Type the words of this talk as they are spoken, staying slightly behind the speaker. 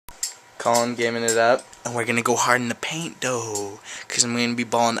Colin gaming it up. And we're gonna go hard in the paint, though. Because I'm gonna be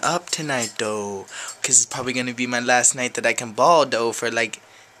balling up tonight, though. Because it's probably gonna be my last night that I can ball, though, for like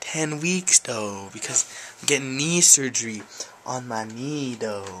 10 weeks, though. Because I'm getting knee surgery on my knee,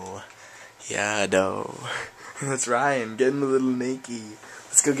 though. Yeah, though. That's Ryan, getting a little naked.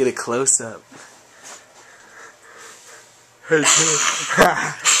 Let's go get a close-up. Hey,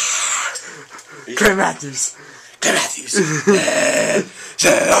 Clay Matthews. Clay Matthews.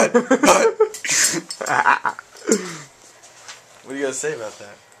 What are you gonna say about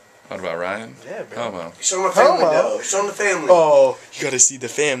that? What about Ryan? Yeah, bro. Homo. Show the family, though. Show the family. Oh, you gotta see the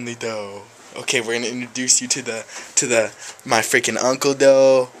family, though. Okay, we're gonna introduce you to my freaking uncle,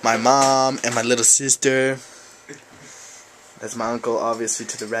 though, my mom, and my little sister. That's my uncle, obviously,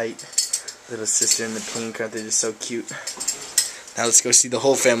 to the right. Little sister in the pink, aren't they just so cute? Now let's go see the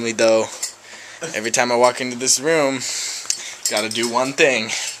whole family, though. Every time I walk into this room, gotta do one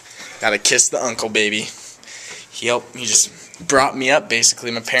thing. Gotta kiss the uncle, baby. He just brought me up, basically.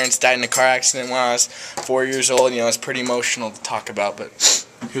 My parents died in a car accident when I was 4 years old. You know, it's pretty emotional to talk about, but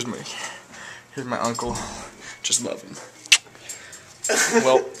here's my uncle. Just love him.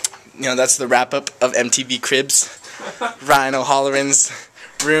 Well, you know, that's the wrap-up of MTV Cribs. Ryan O'Halloran's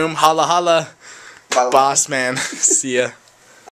room. Holla holla. Boss man. See ya.